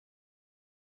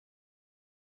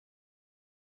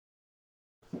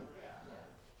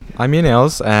I'm Ian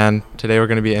Ailes, and today we're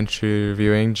going to be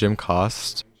interviewing Jim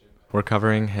Cost. We're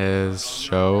covering his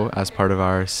show as part of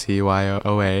our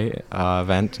CYOA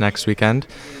event next weekend,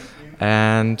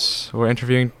 and we're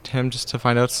interviewing him just to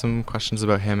find out some questions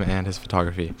about him and his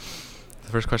photography.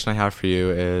 The first question I have for you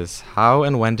is, how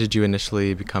and when did you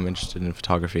initially become interested in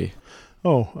photography?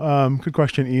 Good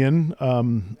question, Ian.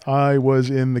 I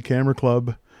was in the camera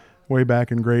club way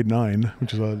back in grade 9,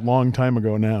 which is a long time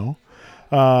ago now.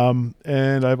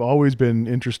 And I've always been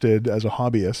interested as a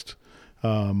hobbyist.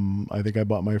 I think I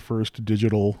bought my first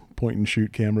digital point and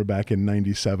shoot camera back in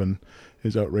 97. It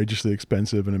was outrageously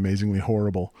expensive and amazingly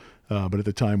horrible. But at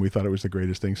the time we thought it was the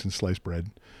greatest thing since sliced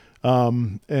bread.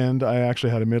 And I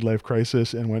actually had a midlife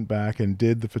crisis and went back and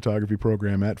did the photography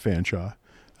program at Fanshawe.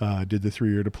 Did the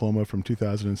 3-year diploma from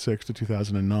 2006 to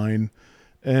 2009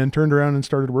 and turned around and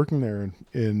started working there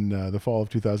in the fall of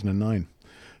 2009.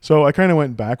 So I kind of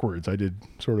went backwards. I did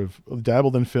sort of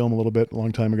dabbled in film a little bit a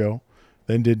long time ago,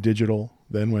 then did digital,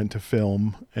 then went to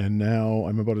film, and now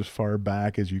I'm about as far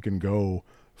back as you can go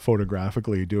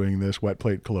photographically doing this wet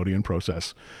plate collodion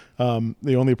process.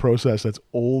 The only process that's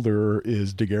older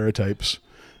is daguerreotypes,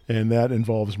 and that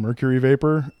involves mercury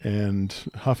vapor, and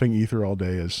huffing ether all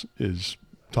day is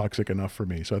toxic enough for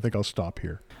me. So I think I'll stop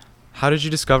here. How did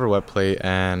you discover wet plate,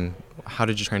 and how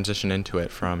did you transition into it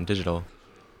from digital?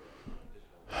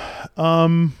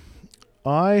 I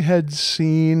had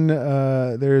seen,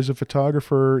 there's a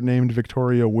photographer named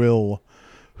Victoria Will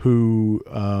who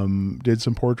did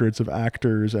some portraits of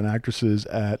actors and actresses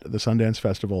at the Sundance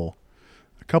Festival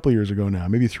a couple of years ago now,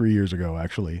 maybe 3 years ago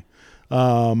actually.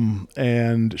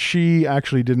 And she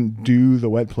actually didn't do the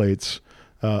wet plates.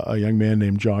 A young man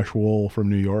named Josh Wool from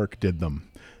New York did them.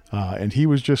 And he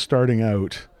was just starting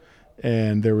out,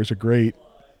 and there was a great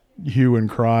hue and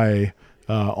cry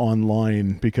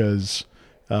online because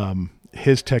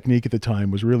his technique at the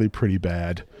time was really pretty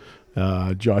bad.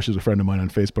 Josh is a friend of mine on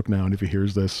Facebook now, and if he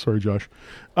hears this, sorry, Josh.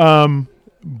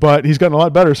 But he's gotten a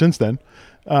lot better since then.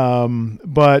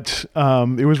 But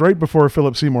it was right before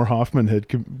Philip Seymour Hoffman had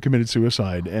committed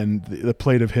suicide, and the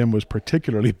plate of him was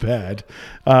particularly bad.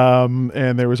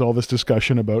 And there was all this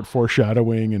discussion about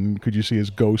foreshadowing and could you see his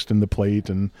ghost in the plate,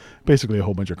 and basically a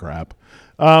whole bunch of crap.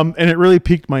 And it really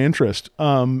piqued my interest.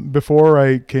 Before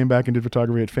I came back and did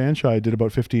photography at Fanshawe, I did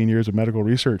about 15 years of medical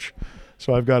research.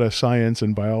 So I've got a science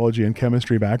and biology and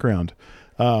chemistry background.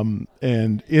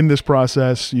 And in this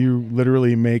process, you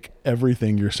literally make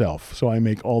everything yourself. So I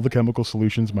make all the chemical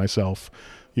solutions myself.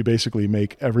 You basically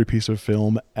make every piece of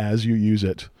film as you use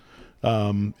it.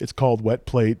 It's called wet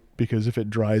plate because if it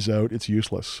dries out, it's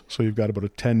useless. So you've got about a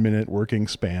 10-minute working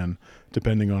span,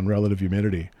 depending on relative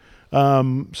humidity.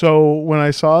 So when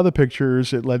I saw the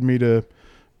pictures, it led me to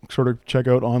sort of check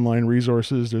out online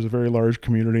resources. There's a very large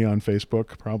community on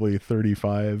Facebook, probably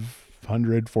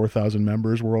 3,500, 4,000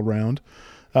 members world round.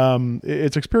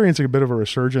 It's experiencing a bit of a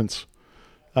resurgence.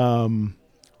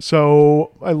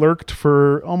 So I lurked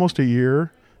for almost a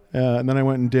year, and then I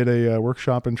went and did a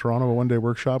workshop in Toronto, a one-day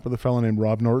workshop with a fellow named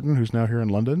Rob Norton, who's now here in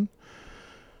London.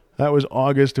 That was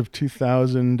August of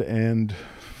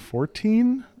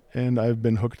 2014, and I've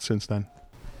been hooked since then.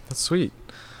 That's sweet.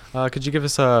 Could you give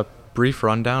us a brief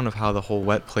rundown of how the whole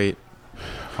wet plate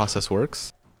process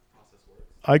works?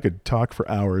 I could talk for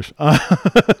hours.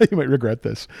 You might regret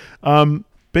this.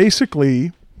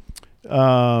 Basically,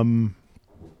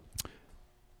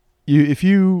 if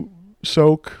you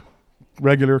soak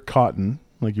regular cotton,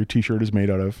 like your t-shirt is made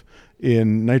out of,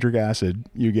 in nitric acid,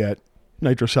 you get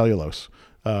nitrocellulose,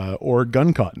 or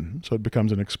gun cotton. So it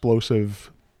becomes an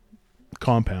explosive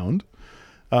compound.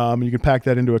 You can pack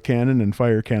that into a cannon and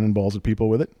fire cannonballs at people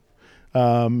with it.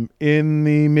 In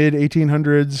the mid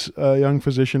 1800s, a young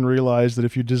physician realized that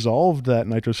if you dissolved that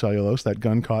nitrocellulose, that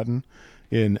gun cotton,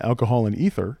 in alcohol and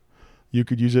ether, you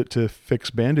could use it to fix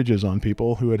bandages on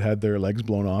people who had had their legs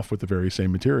blown off with the very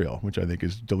same material, which I think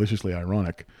is deliciously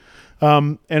ironic.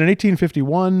 And in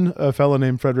 1851, a fellow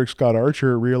named Frederick Scott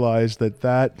Archer realized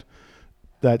that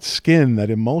skin, that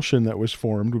emulsion that was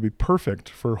formed, would be perfect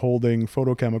for holding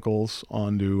photochemicals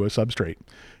onto a substrate.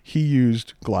 He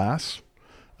used glass.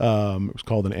 It was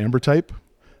called an ambrotype.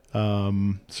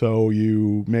 So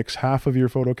you mix half of your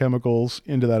photochemicals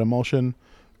into that emulsion,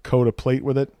 coat a plate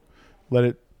with it, let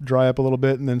it dry up a little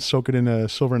bit, and then soak it in a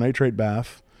silver nitrate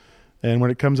bath. And when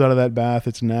it comes out of that bath,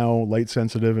 it's now light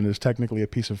sensitive and is technically a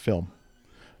piece of film.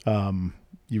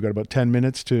 You've got about 10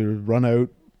 minutes to run out,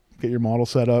 get your model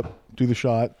set up, do the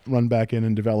shot, run back in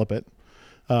and develop it.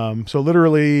 So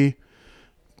literally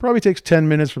probably takes 10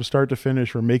 minutes from start to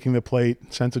finish for making the plate,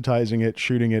 sensitizing it,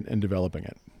 shooting it, and developing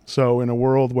it. So in a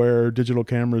world where digital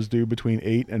cameras do between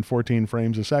 8 and 14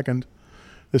 frames a second,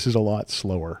 This is a lot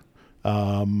slower.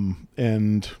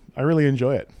 And I really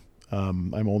enjoy it.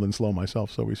 I'm old and slow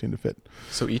myself, so we seem to fit.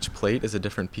 So each plate is a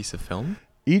different piece of film?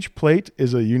 Each plate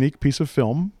is a unique piece of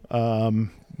film.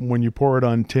 When you pour it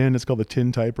on tin, it's called a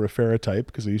tin type or a ferrotype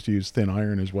because I used to use thin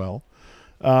iron as well.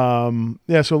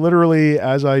 So literally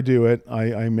as I do it,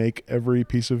 I make every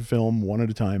piece of film one at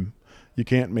a time. You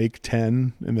can't make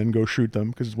 10 and then go shoot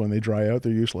them because when they dry out,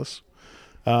 they're useless.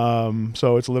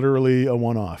 So it's literally a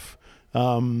one-off. We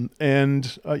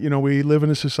live in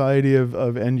a society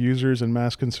of end users and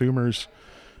mass consumers.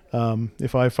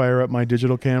 If I fire up my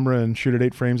digital camera and shoot at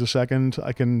 8 frames a second,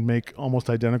 I can make almost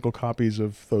identical copies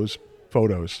of those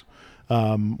photos.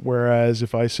 Whereas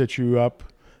if I sit you up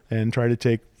and try to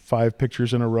take 5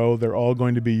 pictures in a row, they're all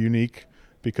going to be unique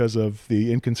because of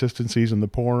the inconsistencies in the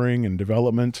pouring and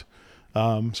development.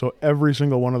 So every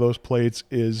single one of those plates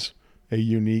is a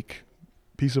unique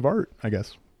piece of art, I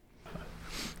guess.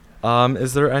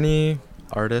 Is there any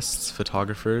artists,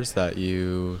 photographers that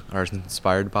you are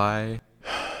inspired by?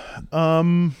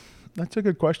 That's a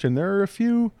good question. There are a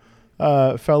few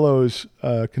fellows,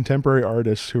 contemporary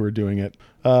artists who are doing it.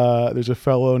 There's a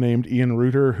fellow named Ian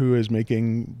Reuter who is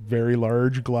making very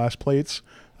large glass plates.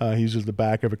 He uses the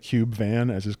back of a cube van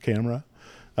as his camera.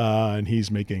 And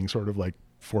he's making sort of like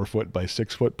 4 foot by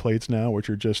 6 foot plates now, which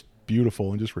are just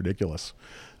beautiful and just ridiculous.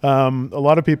 A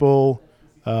lot of people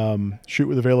shoot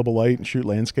with available light and shoot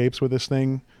landscapes with this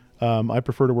thing. I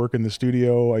prefer to work in the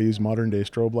studio. I use modern day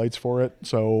strobe lights for it.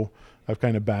 So I've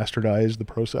kind of bastardized the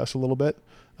process a little bit.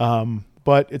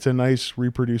 But it's a nice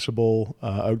reproducible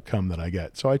outcome that I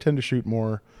get. So I tend to shoot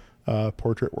more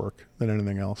portrait work than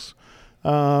anything else.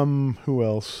 Who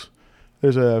else?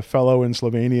 There's a fellow in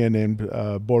Slovenia named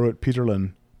Borut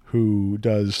Peterlin who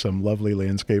does some lovely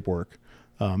landscape work.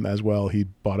 As well, he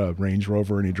bought a Range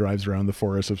Rover and he drives around the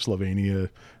forests of Slovenia,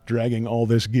 dragging all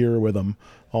this gear with him,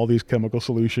 all these chemical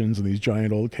solutions and these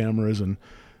giant old cameras, and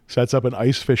sets up an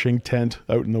ice fishing tent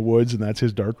out in the woods, and that's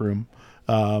his darkroom.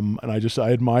 And I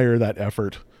admire that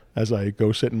effort as I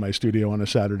go sit in my studio on a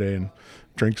Saturday and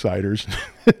drink ciders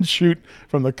and shoot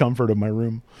from the comfort of my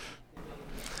room.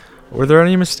 Were there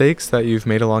any mistakes that you've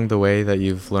made along the way that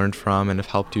you've learned from and have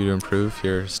helped you to improve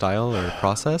your style or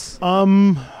process?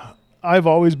 I've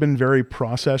always been very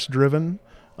process driven.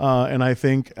 And I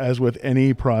think as with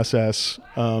any process,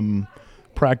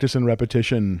 practice and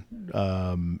repetition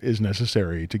is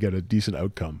necessary to get a decent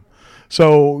outcome.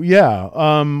 So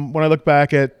when I look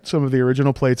back at some of the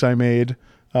original plates I made,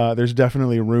 there's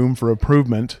definitely room for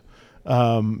improvement.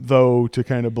 Though to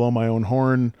kind of blow my own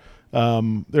horn,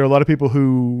 there are a lot of people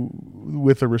who,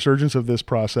 with the resurgence of this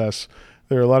process,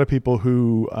 there are a lot of people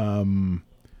who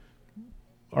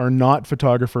are not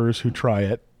photographers who try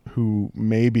it, who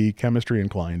may be chemistry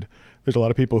inclined. There's a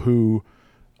lot of people who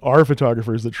are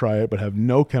photographers that try it but have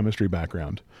no chemistry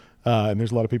background. And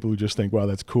there's a lot of people who just think, wow,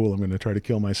 that's cool. I'm going to try to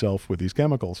kill myself with these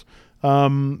chemicals.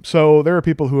 So there are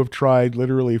people who have tried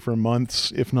literally for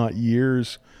months, if not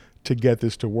years, to get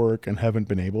this to work and haven't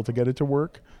been able to get it to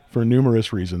work for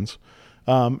numerous reasons.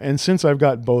 And since I've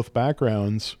got both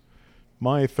backgrounds,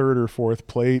 my third or fourth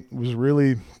plate was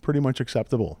really pretty much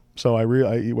acceptable. So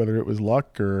whether it was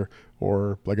luck or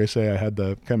like I say, I had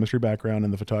the chemistry background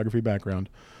and the photography background,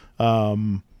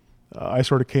 I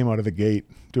sort of came out of the gate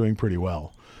doing pretty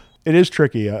well. It is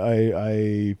tricky.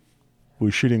 I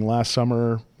was shooting last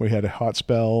summer. We had a hot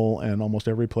spell and almost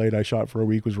every plate I shot for a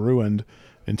week was ruined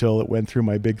until it went through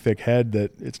my big thick head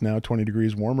that it's now 20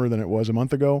 degrees warmer than it was a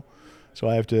month ago. So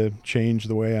I have to change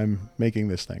the way I'm making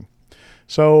this thing.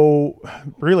 So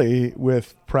really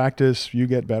with practice, you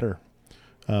get better.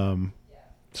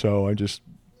 So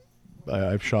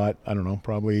I've shot, I don't know,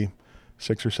 probably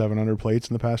 600 or 700 plates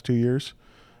in the past 2 years.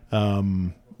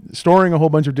 Storing a whole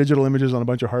bunch of digital images on a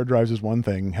bunch of hard drives is one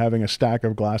thing. Having a stack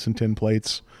of glass and tin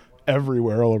plates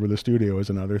everywhere all over the studio is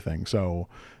another thing. So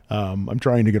I'm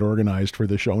trying to get organized for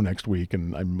the show next week,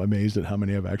 and I'm amazed at how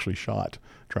many I've actually shot,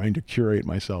 trying to curate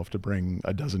myself to bring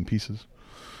a dozen pieces.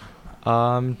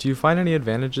 Do you find any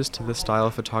advantages to this style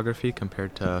of photography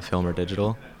compared to film or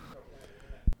digital?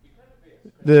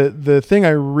 The thing I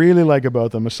really like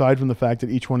about them, aside from the fact that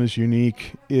each one is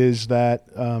unique, is that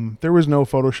there was no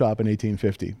Photoshop in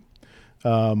 1850.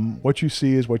 What you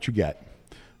see is what you get.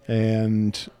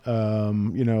 And,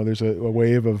 there's a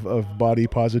wave of body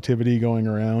positivity going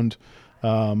around.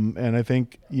 And I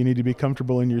think you need to be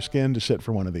comfortable in your skin to sit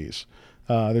for one of these.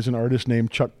 There's an artist named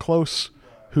Chuck Close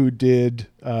who did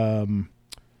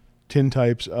tin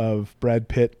types of Brad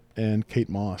Pitt and Kate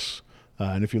Moss.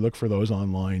 And if you look for those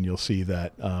online, you'll see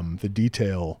that the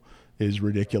detail is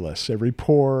ridiculous. Every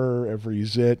pore, every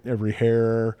zit, every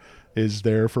hair is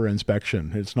there for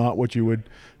inspection. It's not what you would,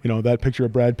 that picture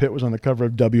of Brad Pitt was on the cover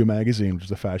of W Magazine, which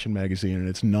is a fashion magazine, and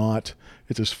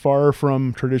it's as far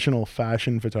from traditional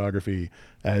fashion photography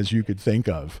as you could think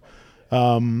of.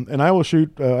 And I will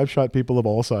shoot, I've shot people of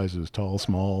all sizes, tall,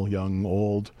 small, young,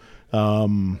 old,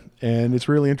 and it's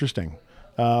really interesting.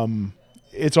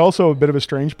 It's also a bit of a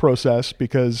strange process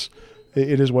because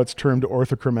it is what's termed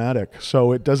orthochromatic,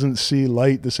 so it doesn't see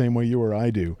light the same way you or I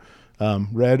do.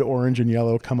 Red, orange, and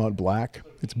yellow come out black.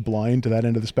 It's blind to that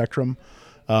end of the spectrum.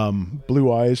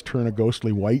 Blue eyes turn a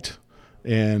ghostly white,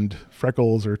 and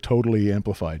freckles are totally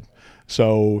amplified.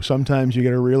 So sometimes you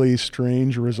get a really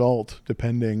strange result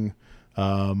depending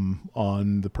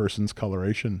on the person's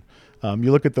coloration.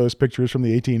 You look at those pictures from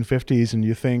the 1850s and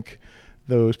you think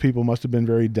those people must have been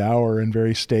very dour and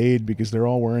very staid because they're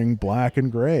all wearing black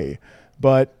and gray,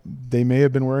 but they may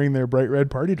have been wearing their bright red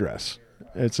party dress.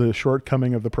 It's a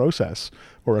shortcoming of the process,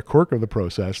 or a quirk of the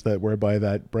process, that whereby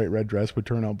that bright red dress would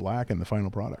turn out black in the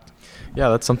final product. Yeah,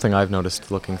 that's something I've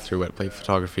noticed looking through wet plate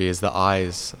photography is the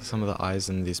eyes. Some of the eyes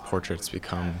in these portraits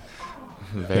become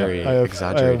very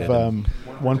exaggerated. I have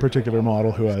one particular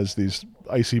model who has these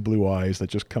icy blue eyes that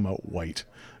just come out white,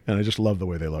 and I just love the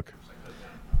way they look.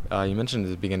 You mentioned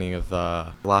at the beginning of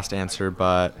the last answer,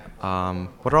 but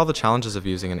what are all the challenges of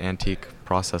using an antique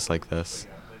process like this?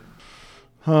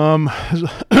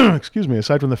 Excuse me,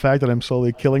 aside from the fact that I'm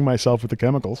slowly killing myself with the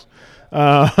chemicals,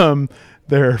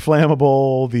 they're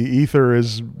flammable. The ether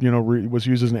is, was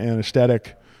used as an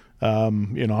anesthetic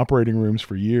in operating rooms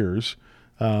for years.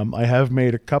 I have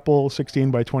made a couple 16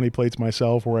 by 20 plates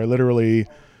myself where I literally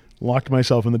locked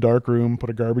myself in the dark room, put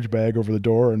a garbage bag over the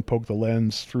door, and poked the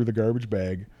lens through the garbage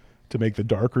bag to make the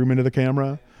dark room into the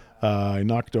camera. I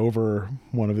knocked over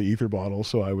one of the ether bottles,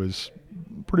 so I was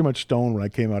pretty much stoned when I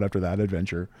came out after that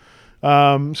adventure.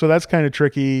 So that's kind of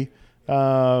tricky.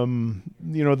 When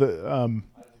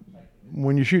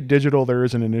you shoot digital, there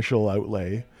is an initial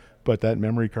outlay, but that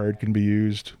memory card can be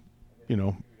used,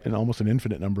 in almost an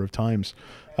infinite number of times.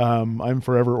 I'm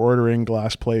forever ordering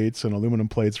glass plates and aluminum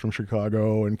plates from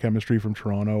Chicago and chemistry from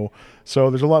Toronto. So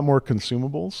there's a lot more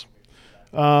consumables.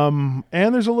 And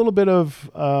there's a little bit of,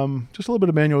 just a little bit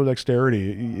of manual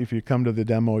dexterity. If you come to the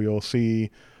demo, you'll see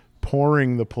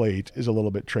pouring the plate is a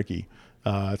little bit tricky.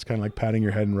 It's kind of like patting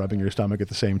your head and rubbing your stomach at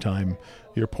the same time.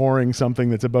 You're pouring something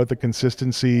that's about the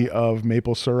consistency of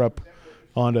maple syrup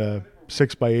on a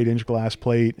 6 by 8 inch glass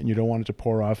plate, and you don't want it to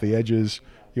pour off the edges.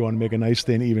 You want to make a nice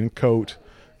thin, even coat.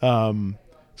 So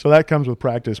that comes with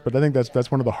practice, but I think that's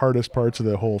one of the hardest parts of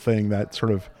the whole thing, that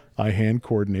sort of eye-hand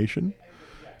coordination.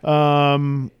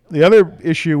 The other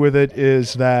issue with it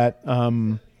is that,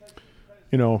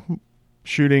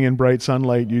 shooting in bright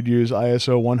sunlight, you'd use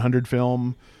ISO 100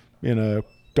 film. In a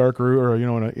dark room,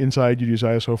 or, inside, you'd use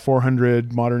ISO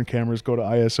 400. Modern cameras go to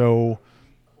ISO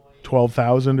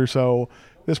 12,000 or so.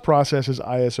 This process is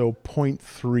ISO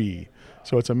 0.3.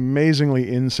 So it's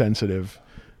amazingly insensitive.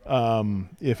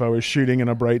 If I was shooting in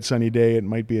a bright sunny day, it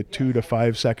might be a 2 to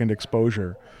 5 second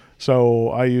exposure. So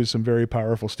I use some very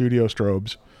powerful studio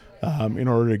strobes in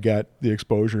order to get the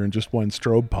exposure in just one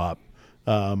strobe pop.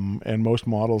 And most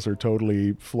models are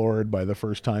totally floored by the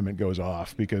first time it goes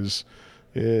off because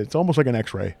it's almost like an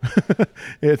X-ray.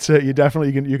 It's you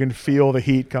can feel the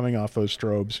heat coming off those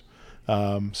strobes.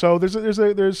 So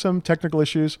there's some technical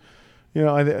issues.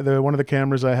 One of the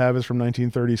cameras I have is from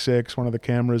 1936. One of the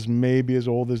cameras may be as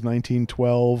old as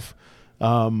 1912.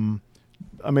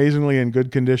 Amazingly in good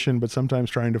condition, but sometimes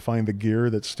trying to find the gear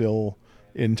that's still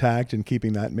intact and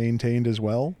keeping that maintained as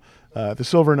well. The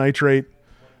silver nitrate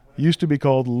used to be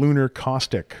called lunar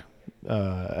caustic,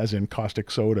 as in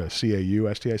caustic soda,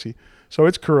 CAUSTIC. So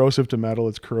it's corrosive to metal,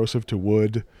 it's corrosive to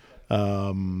wood,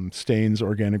 stains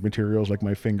organic materials like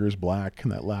my fingers black,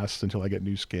 and that lasts until I get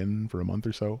new skin for a month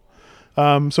or so.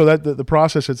 So that the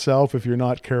process itself, if you're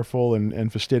not careful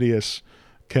and fastidious,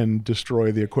 can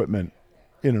destroy the equipment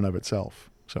in and of itself.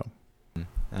 So,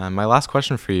 my last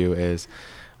question for you is,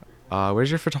 where's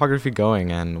your photography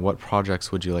going, and what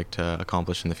projects would you like to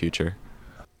accomplish in the future?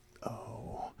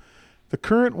 The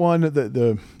current one,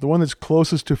 the one that's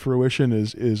closest to fruition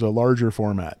is a larger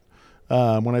format.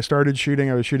 When I started shooting,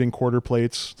 I was shooting quarter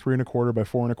plates, 3 1/4 by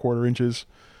 4 1/4 inches.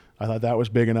 I thought that was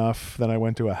big enough. Then I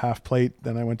went to a half plate.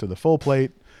 Then I went to the full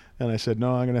plate. And I said,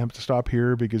 no, I'm going to have to stop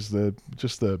here because the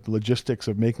logistics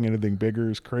of making anything bigger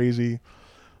is crazy.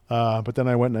 But then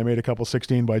I went and I made a couple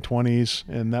 16 by 20s,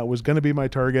 and that was going to be my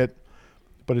target.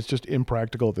 But it's just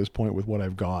impractical at this point with what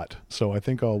I've got. So I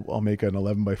think I'll make an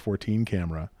 11 by 14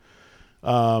 camera.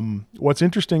 What's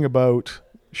interesting about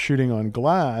shooting on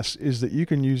glass is that you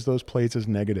can use those plates as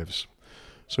negatives.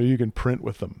 So you can print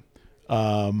with them.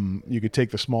 You could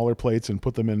take the smaller plates and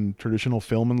put them in traditional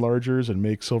film enlargers and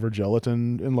make silver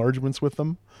gelatin enlargements with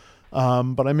them.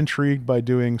 But I'm intrigued by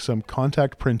doing some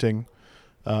contact printing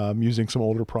using some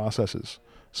older processes.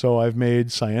 So I've made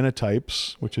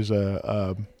cyanotypes, which is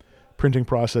a printing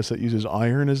process that uses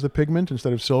iron as the pigment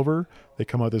instead of silver. They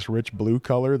come out this rich blue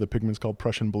color. The pigment's called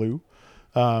Prussian blue.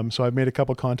 So I've made a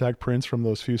couple contact prints from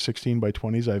those few 16 by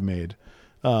 20s I've made.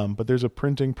 But there's a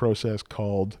printing process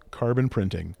called carbon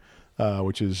printing,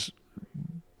 which is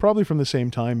probably from the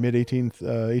same time,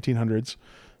 mid-1800s.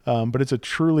 But it's a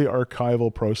truly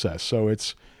archival process. So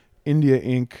it's India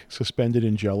ink suspended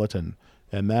in gelatin,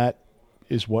 and that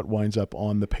is what winds up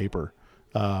on the paper.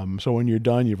 So when you're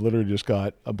done, you've literally just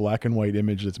got a black and white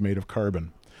image that's made of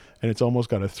carbon. And it's almost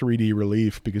got a 3D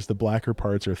relief because the blacker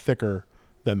parts are thicker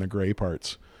than the gray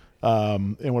parts.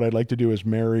 And what I'd like to do is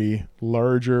marry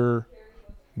larger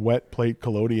wet plate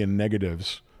collodion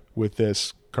negatives with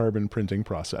this carbon printing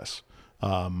process.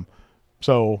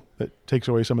 So that takes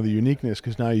away some of the uniqueness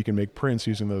because now you can make prints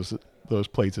using those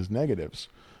plates as negatives.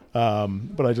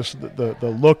 But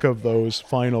the look of those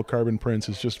final carbon prints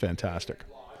is just fantastic.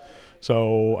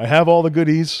 So I have all the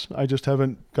goodies. I just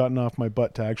haven't gotten off my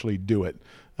butt to actually do it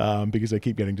because I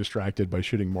keep getting distracted by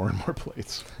shooting more and more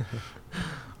plates.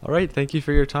 All right. Thank you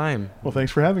for your time. Well,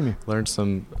 thanks for having me. Learned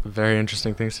some very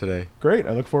interesting things today. Great.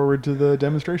 I look forward to the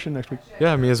demonstration next week.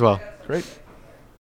 Yeah, me as well. Great.